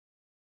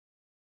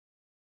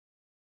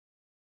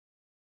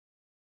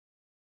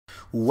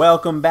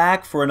Welcome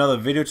back for another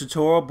video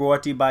tutorial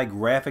brought to you by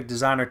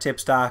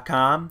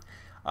GraphicDesignerTips.com.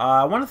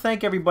 I want to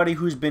thank everybody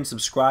who's been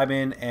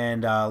subscribing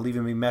and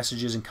leaving me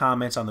messages and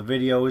comments on the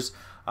videos.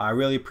 I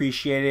really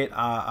appreciate it.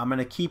 I'm going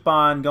to keep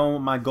on going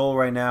with my goal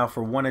right now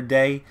for one a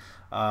day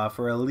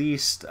for at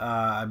least,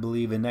 I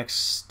believe, the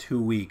next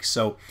 2 weeks.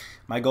 So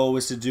my goal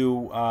was to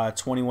do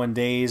 21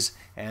 days,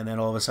 and then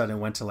all of a sudden it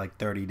went to like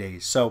 30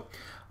 days. So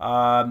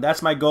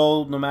that's my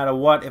goal no matter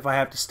what. If I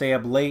have to stay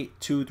up late,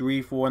 2,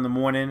 3, 4 in the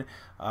morning,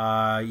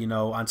 you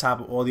know, on top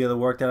of all the other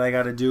work that I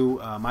got to do,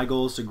 my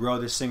goal is to grow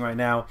this thing right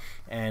now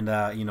and,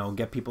 you know,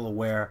 get people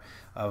aware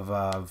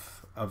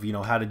of you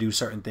know, how to do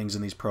certain things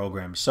in these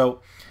programs.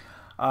 So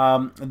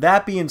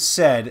that being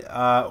said,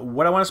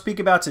 what I want to speak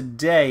about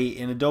today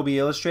in Adobe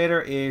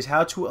Illustrator is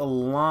how to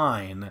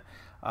align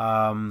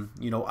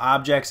you know,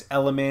 objects,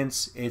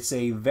 elements. It's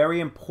a very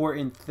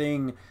important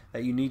thing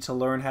that you need to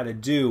learn how to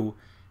do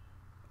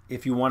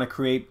if you want to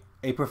create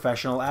a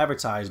professional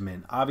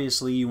advertisement.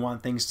 Obviously, you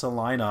want things to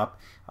line up,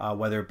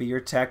 whether it be your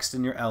text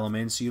and your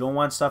elements. You don't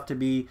want stuff to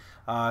be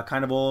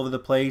kind of all over the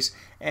place.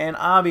 And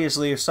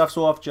obviously, if stuff's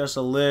off just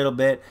a little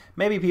bit,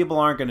 maybe people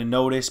aren't going to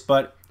notice,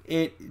 but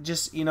it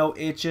just, you know,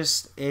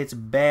 it's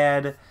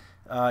bad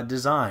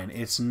design.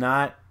 It's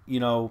not, you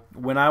know,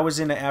 when I was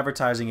in an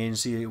advertising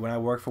agency, when I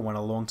worked for one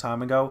a long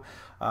time ago,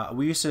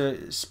 we used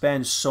to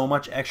spend so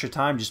much extra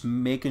time just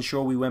making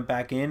sure we went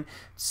back in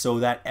so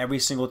that every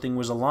single thing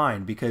was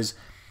aligned, because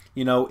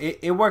you know,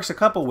 it works a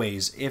couple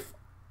ways.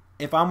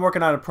 If I'm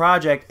working on a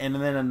project and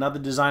then another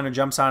designer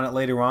jumps on it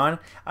later on,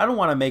 I don't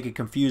want to make it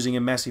confusing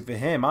and messy for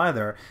him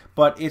either.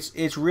 But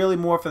it's really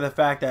more for the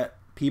fact that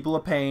people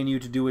are paying you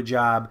to do a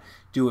job,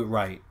 do it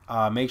right.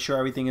 Make sure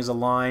everything is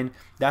aligned.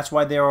 That's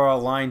why there are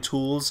align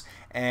tools.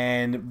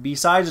 And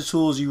besides the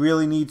tools, you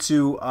really need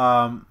to,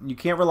 you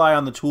can't rely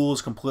on the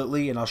tools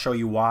completely, and I'll show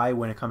you why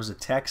when it comes to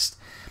text.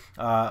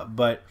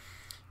 But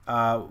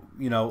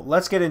you know,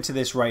 let's get into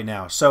this right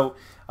now. So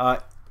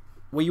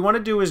what you want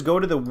to do is go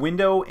to the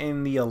window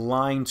in the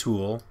Align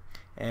tool,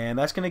 and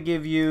that's going to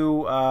give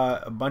you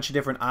a bunch of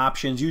different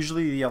options.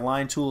 Usually the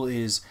Align tool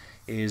is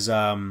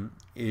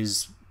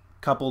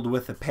coupled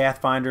with the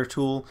Pathfinder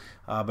tool,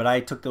 but I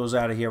took those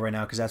out of here right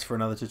now because that's for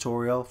another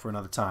tutorial for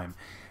another time.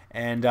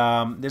 And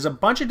there's a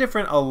bunch of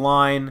different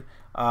Align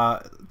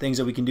things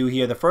that we can do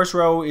here. The first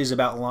row is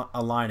about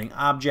aligning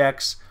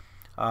objects.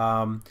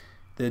 The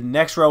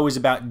next row is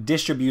about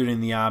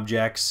distributing the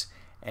objects.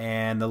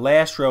 And the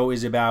last row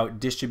is about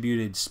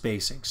distributed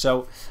spacing.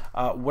 So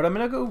what I'm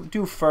going to go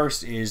do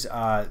first is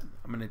I'm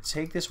going to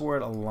take this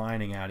word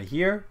aligning out of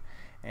here,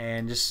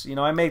 and just, you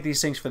know, I make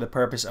these things for the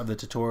purpose of the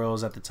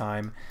tutorials at the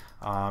time,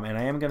 and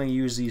I am going to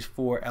use these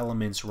 4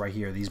 elements right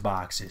here, these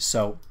boxes.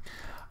 So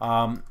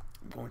I'm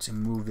going to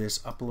move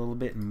this up a little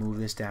bit and move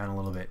this down a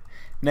little bit.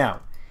 Now,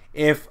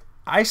 if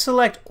I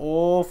select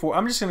all 4,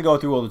 I'm just going to go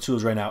through all the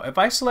tools right now. If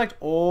I select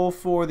all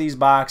 4 of these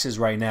boxes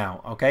right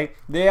now, okay,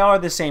 they are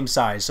the same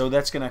size, so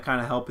that's going to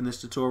kind of help in this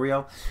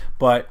tutorial.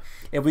 But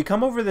if we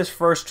come over to this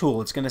first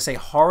tool, it's going to say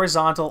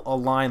horizontal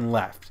align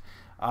left.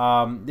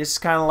 This is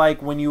kind of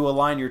like when you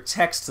align your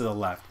text to the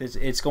left.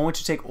 It's going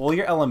to take all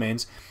your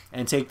elements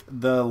and take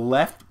the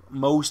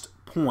leftmost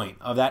point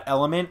of that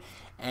element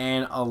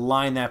and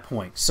align that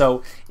point.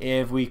 So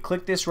if we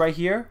click this right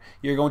here,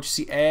 you're going to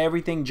see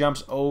everything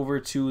jumps over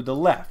to the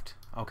left.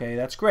 Okay,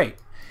 that's great.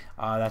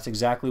 That's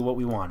exactly what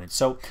we wanted.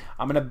 So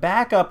I'm going to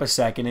back up a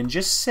second and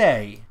just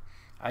say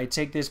I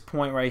take this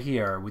point right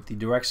here with the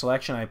direct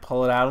selection, I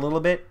pull it out a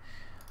little bit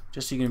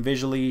just so you can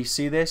visually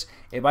see this.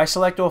 If I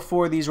select all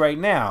 4 of these right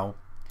now,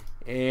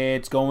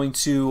 it's going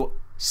to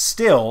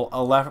still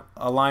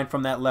align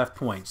from that left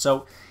point.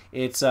 So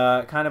it's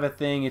kind of a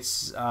thing.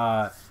 It's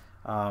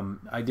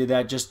I did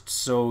that just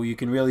so you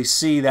can really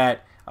see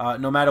that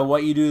no matter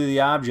what you do to the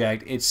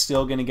object, it's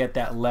still going to get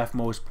that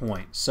leftmost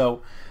point.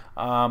 So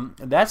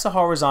that's a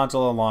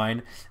horizontal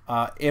align.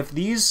 If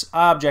these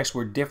objects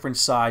were different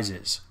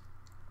sizes,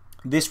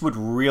 this would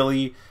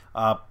really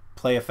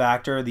play a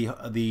factor.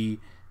 The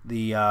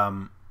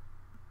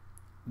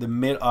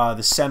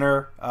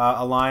center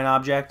align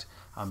object.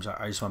 I'm sorry,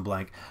 I just went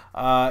blank.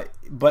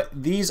 But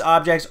these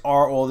objects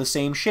are all the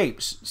same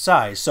shapes,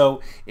 size.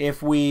 So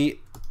if we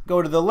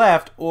go to the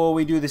left or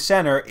we do the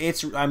center,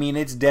 it's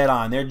dead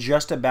on. They're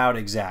just about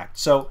exact.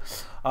 So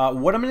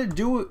what I'm going to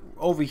do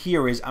over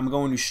here is I'm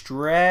going to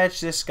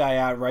stretch this guy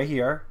out right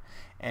here,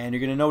 and you're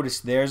going to notice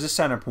there's the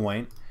center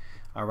point.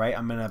 All right,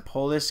 I'm going to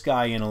pull this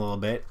guy in a little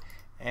bit,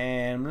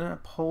 and I'm going to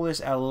pull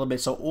this out a little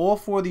bit. So all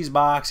 4 of these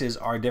boxes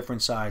are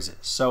different sizes.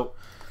 So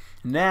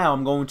now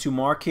I'm going to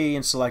marquee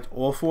and select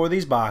all 4 of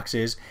these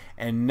boxes,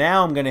 and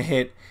now I'm going to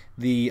hit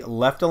the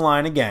left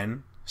align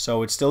again.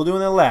 So it's still doing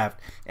the left,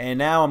 and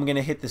now I'm going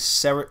to hit the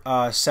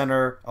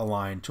center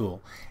align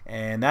tool,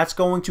 and that's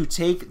going to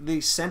take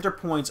the center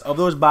points of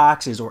those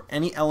boxes or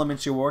any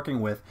elements you're working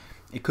with.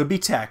 It could be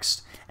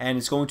text, and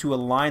it's going to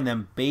align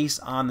them based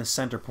on the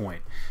center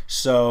point.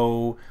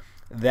 So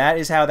that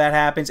is how that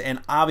happens, and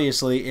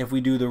obviously if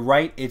we do the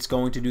right, it's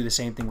going to do the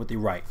same thing with the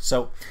right.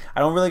 So I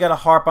don't really got to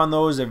harp on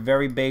those. They're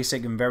very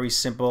basic and very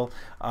simple.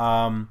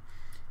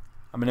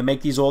 I'm going to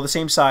make these all the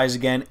same size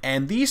again,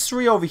 and these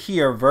three over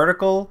here,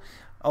 vertical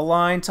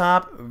align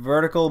top,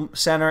 vertical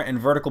center, and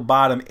vertical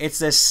bottom, it's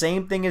the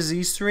same thing as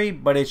these three,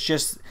 but it's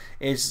just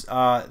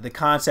the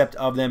concept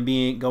of them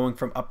going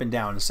from up and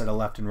down instead of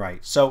left and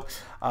right. So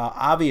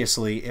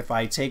obviously, if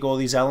I take all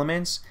these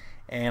elements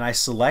and I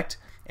select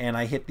and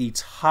I hit the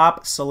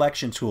top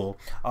selection tool,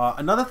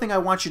 another thing I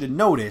want you to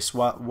notice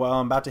while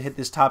I'm about to hit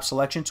this top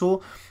selection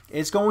tool,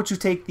 it's going to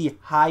take the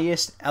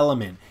highest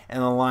element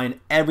and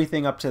align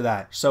everything up to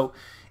that. So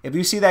if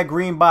you see that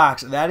green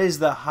box, that is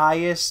the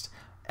highest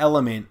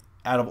element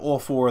out of all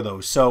four of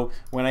those. So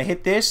when I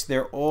hit this,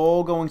 they're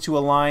all going to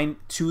align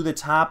to the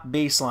top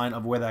baseline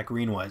of where that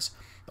green was.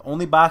 The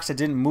only box that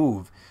didn't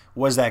move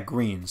was that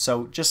green.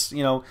 So just,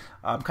 you know,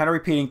 I'm kind of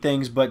repeating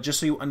things, but just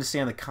so you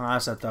understand the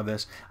concept of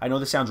this. I know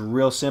this sounds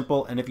real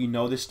simple, and if you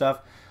know this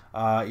stuff,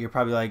 you're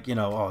probably like, you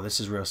know, oh, this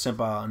is real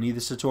simple, I don't need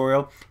this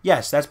tutorial.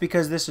 Yes, that's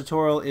because this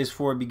tutorial is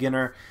for a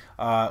beginner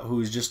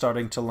who's just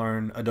starting to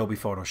learn Adobe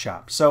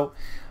Photoshop. So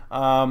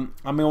I'm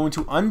going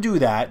to undo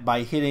that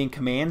by hitting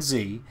Command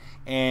Z,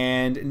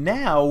 and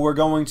now we're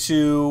going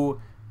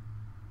to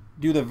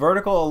do the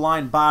vertical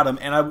align bottom,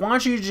 and I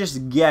want you to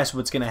just guess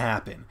what's going to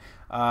happen.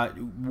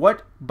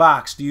 What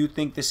box do you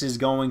think this is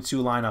going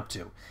to line up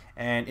to?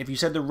 And if you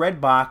said the red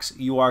box,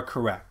 you are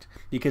correct,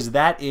 because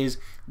that is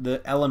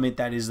the element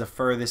that is the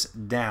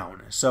furthest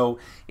down. So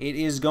it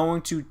is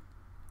going to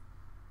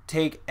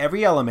take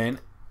every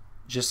element,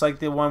 just like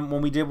the one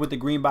when we did with the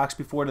green box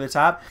before, to the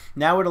top.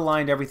 Now it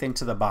aligned everything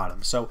to the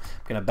bottom. So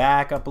I'm going to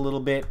back up a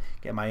little bit,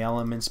 get my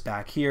elements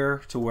back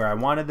here to where I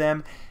wanted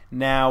them.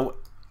 Now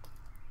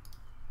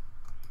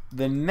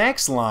the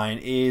next line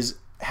is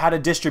how to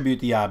distribute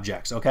the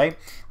objects, okay?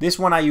 This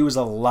one I use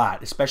a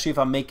lot, especially if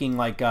I'm making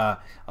like a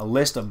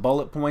list of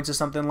bullet points or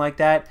something like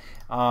that.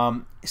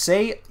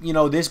 Say, you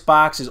know, this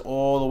box is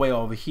all the way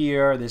over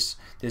here, this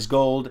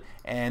gold,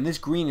 and this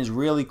green is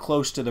really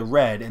close to the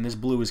red, and this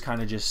blue is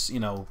kind of just, you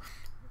know,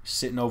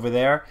 sitting over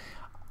there.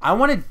 I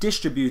want to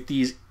distribute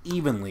these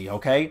evenly,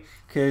 okay?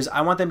 Because I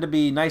want them to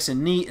be nice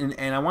and neat,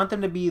 and I want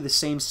them to be the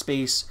same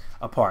space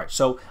apart.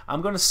 So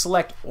I'm going to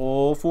select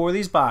all four of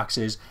these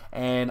boxes,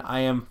 and I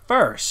am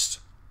first.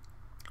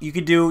 You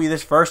could do either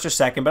first or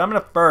second, but I'm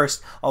going to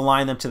first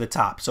align them to the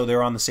top so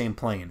they're on the same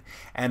plane.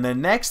 And the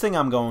next thing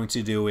I'm going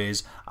to do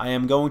is I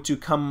am going to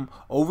come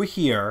over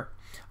here,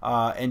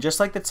 and just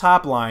like the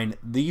top line,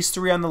 these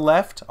three on the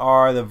left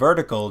are the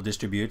vertical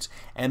distributes,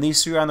 and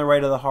these three on the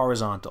right are the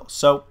horizontal.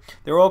 So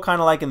they're all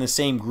kind of like in the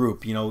same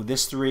group, you know,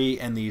 this three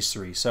and these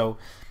three. So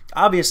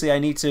obviously I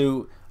need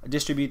to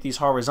distribute these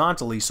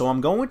horizontally, so I'm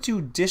going to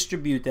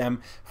distribute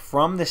them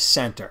from the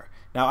center.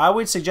 Now I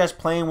would suggest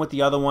playing with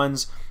the other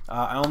ones.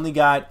 I only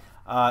got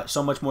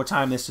so much more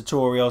time in this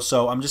tutorial,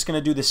 so I'm just going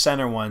to do the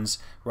center ones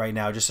right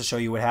now just to show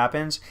you what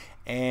happens.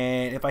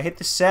 And if I hit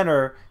the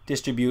center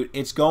distribute,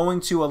 it's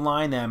going to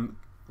align them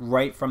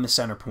right from the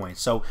center point.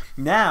 So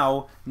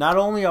now not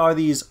only are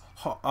these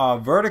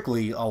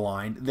vertically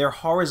aligned, they're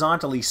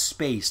horizontally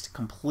spaced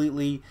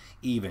completely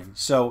even.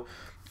 So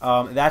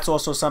that's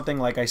also something,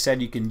 like I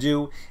said, you can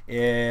do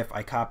if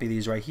I copy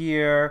these right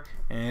here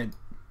and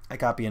I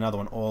copy another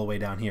one all the way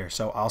down here.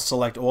 So I'll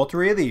select all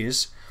three of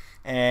these,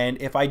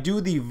 and if I do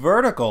the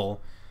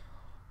vertical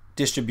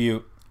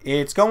distribute,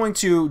 it's going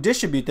to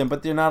distribute them,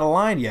 but they're not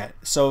aligned yet.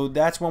 So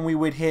that's when we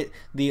would hit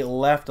the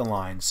left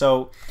align.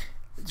 So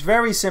it's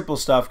very simple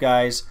stuff,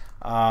 guys.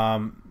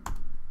 You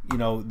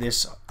know,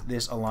 this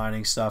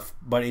aligning stuff,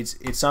 but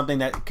it's something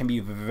that can be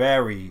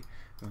very,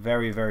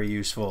 very, very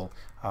useful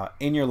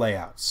in your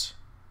layouts.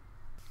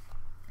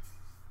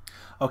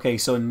 Okay,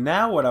 so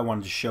now what I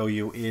wanted to show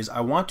you is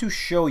I want to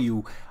show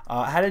you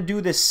how to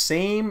do the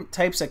same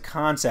types of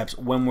concepts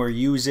when we're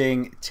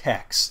using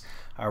text.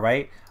 All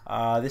right,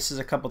 this is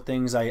a couple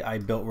things I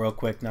built real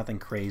quick, nothing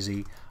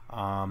crazy.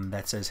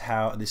 That says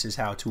this is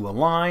how to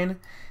align,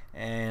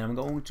 and I'm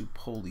going to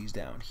pull these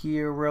down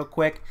here real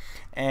quick,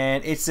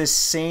 and it's the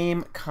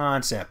same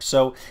concept.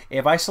 So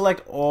if I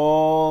select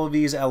all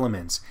these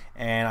elements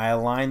and I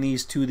align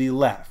these to the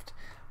left,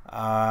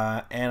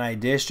 and I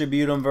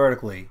distribute them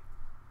vertically.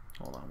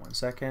 Hold on one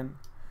second.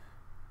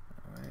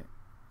 All right.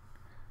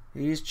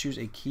 Please choose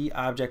a key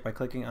object by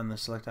clicking on the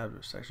select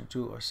object section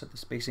tool or set the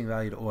spacing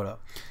value to auto.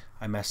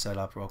 I messed that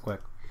up real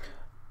quick.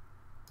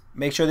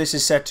 Make sure this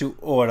is set to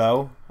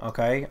auto.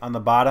 Okay, on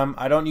the bottom.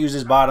 I don't use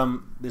this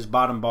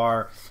bottom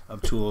bar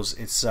of tools.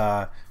 It's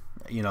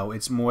you know,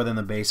 it's more than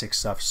the basic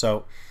stuff.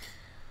 So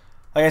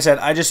like I said,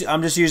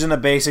 I'm just using the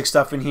basic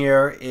stuff in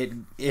here.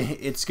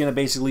 It's gonna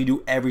basically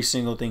do every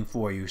single thing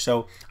for you.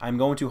 So I'm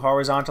going to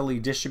horizontally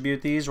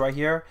distribute these right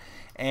here.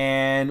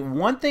 And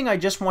one thing I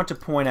just want to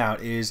point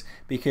out is,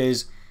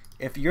 because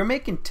if you're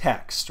making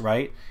text,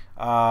 right?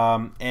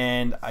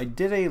 And I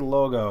did a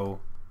logo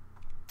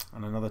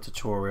on another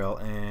tutorial,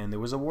 and there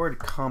was a word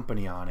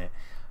company on it,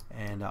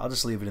 and I'll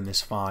just leave it in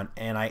this font.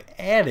 And I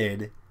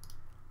added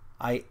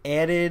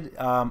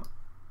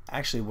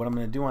actually, what I'm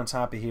going to do on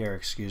top of here,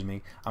 excuse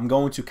me, I'm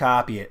going to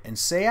copy it, and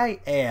say I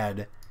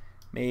add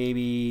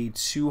maybe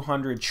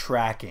 200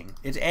 tracking.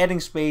 It's adding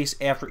space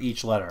after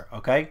each letter,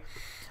 okay?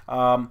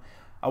 I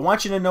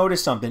want you to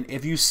notice something.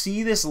 If you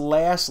see this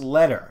last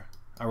letter,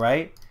 all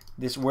right,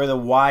 this where the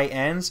Y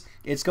ends,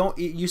 it's going.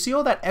 You see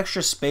all that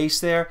extra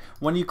space there?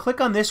 When you click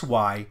on this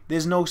Y,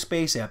 there's no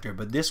space after,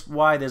 but this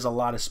Y, there's a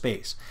lot of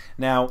space.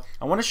 Now,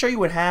 I want to show you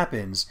what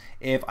happens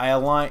if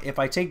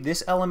I take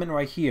this element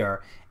right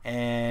here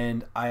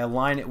and I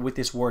align it with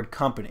this word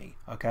company,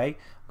 okay?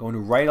 I'm going to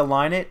right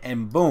align it,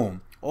 and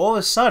boom. All of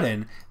a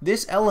sudden,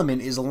 this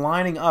element is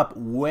lining up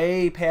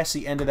way past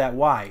the end of that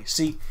Y.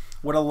 See,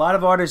 what a lot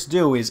of artists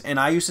do is, and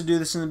I used to do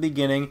this in the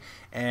beginning,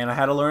 and I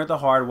had to learn it the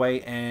hard way,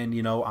 and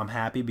you know, I'm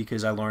happy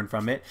because I learned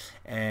from it.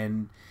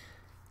 And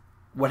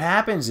what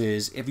happens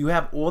is, if you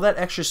have all that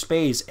extra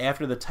space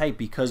after the type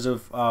because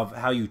of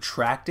how you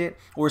tracked it,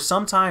 or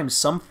sometimes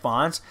some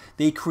fonts,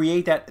 they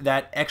create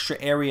that extra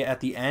area at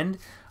the end,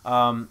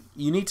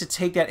 you need to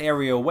take that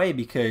area away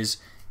because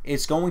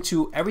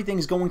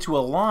everything's going to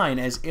align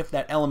as if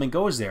that element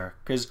goes there.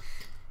 Because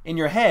in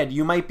your head,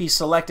 you might be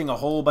selecting a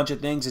whole bunch of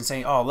things and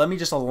saying, oh, let me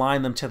just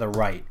align them to the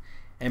right.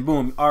 And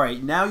boom, all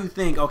right, now you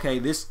think, okay,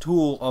 this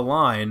tool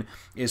align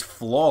is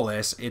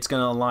flawless. It's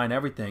going to align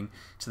everything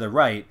to the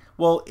right.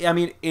 Well, I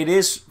mean, it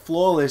is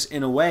flawless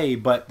in a way,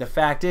 but the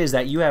fact is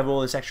that you have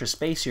all this extra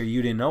space here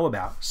you didn't know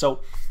about. So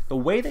the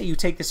way that you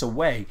take this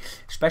away,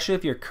 especially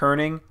if you're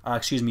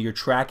you're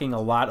tracking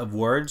a lot of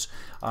words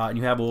and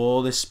you have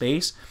all this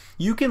space,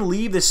 you can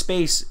leave the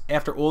space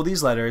after all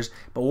these letters,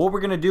 but what we're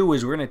going to do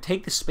is we're going to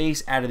take the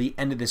space out of the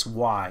end of this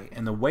Y.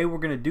 And the way we're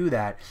going to do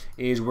that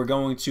is we're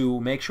going to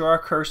make sure our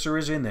cursor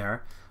is in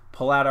there,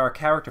 pull out our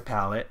character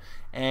palette,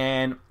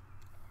 and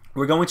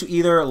we're going to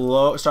either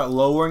start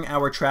lowering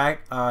our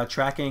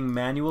tracking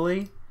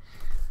manually.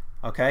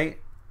 Okay?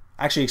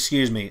 Actually,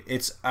 excuse me,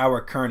 it's our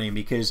kerning,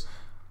 because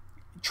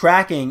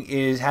tracking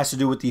has to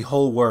do with the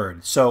whole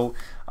word. So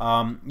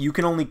you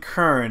can only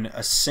kern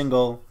a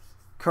single.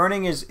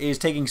 Kerning is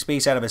taking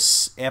space out of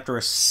after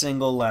a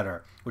single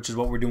letter, which is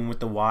what we're doing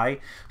with the Y.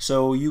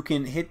 So you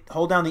can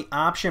hold down the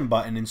Option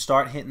button and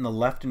start hitting the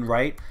left and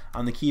right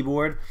on the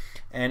keyboard.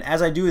 And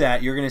as I do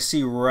that, you're going to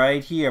see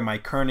right here my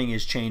kerning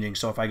is changing.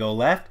 So if I go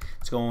left,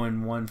 it's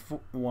going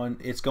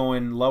it's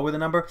going lower the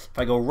number. If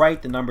I go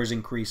right, the number is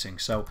increasing.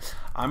 So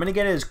I'm going to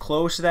get it as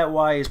close to that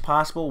Y as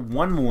possible.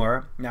 One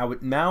more.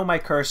 Now my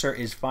cursor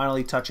is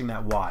finally touching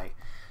that Y.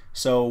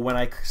 So when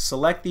I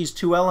select these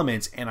two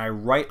elements and I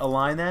right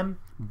align them,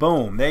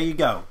 boom, there you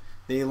go.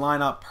 They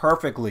line up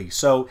perfectly.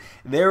 So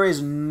there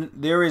is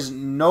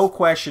no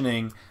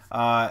questioning,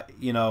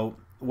 you know,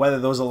 whether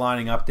those are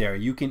lining up there.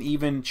 You can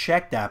even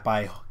check that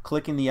by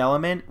clicking the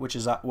element, which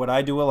is what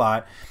I do a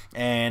lot,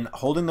 and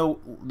holding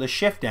the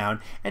shift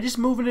down and just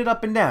moving it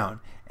up and down.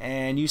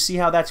 And you see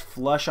how that's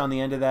flush on the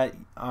end of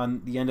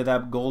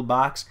that gold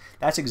box.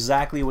 That's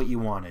exactly what you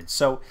wanted.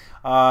 So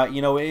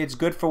you know, it's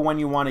good for when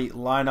you want to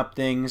line up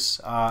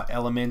things,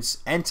 elements,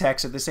 and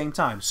text at the same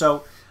time.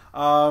 So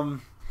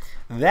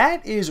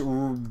that is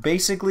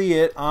basically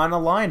it on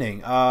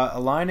aligning.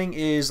 Aligning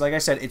is, like I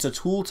said, it's a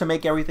tool to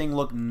make everything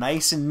look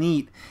nice and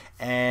neat,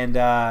 and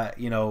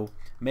you know,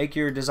 make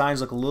your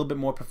designs look a little bit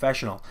more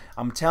professional.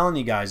 I'm telling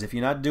you guys, if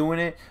you're not doing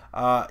it,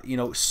 you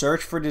know,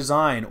 search for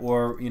design,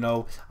 or you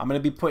know, I'm going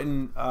to be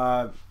putting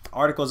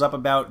articles up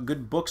about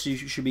good books you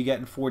should be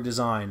getting for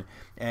design,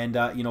 and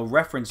you know,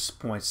 reference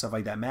points, stuff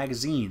like that,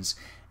 magazines,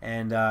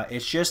 and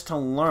it's just to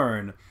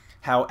learn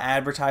how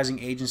advertising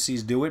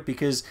agencies do it,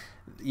 because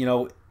you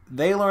know,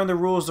 they learn the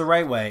rules the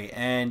right way,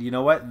 and you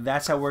know what?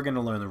 That's how we're going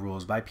to learn the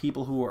rules, by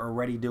people who are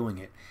already doing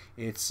it.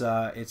 It's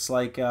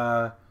like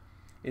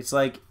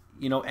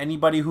you know,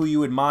 anybody who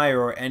you admire,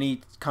 or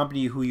any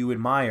company who you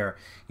admire,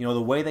 you know,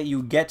 the way that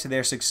you get to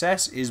their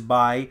success is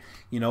by,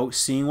 you know,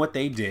 seeing what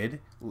they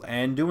did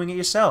and doing it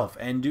yourself,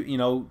 and you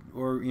know,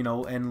 or you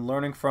know, and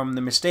learning from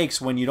the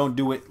mistakes when you don't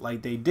do it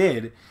like they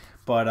did.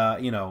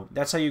 But you know,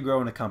 that's how you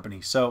grow in a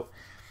company. So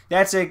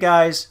that's it,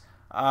 guys.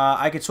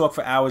 I could talk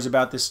for hours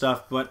about this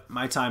stuff, but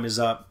my time is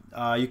up.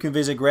 You can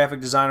visit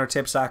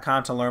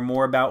graphicdesignertips.com to learn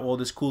more about all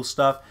this cool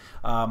stuff.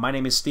 My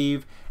name is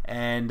Steve,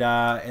 and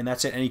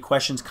that's it. Any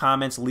questions,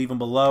 comments, leave them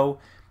below,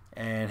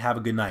 and have a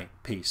good night.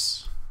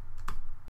 Peace.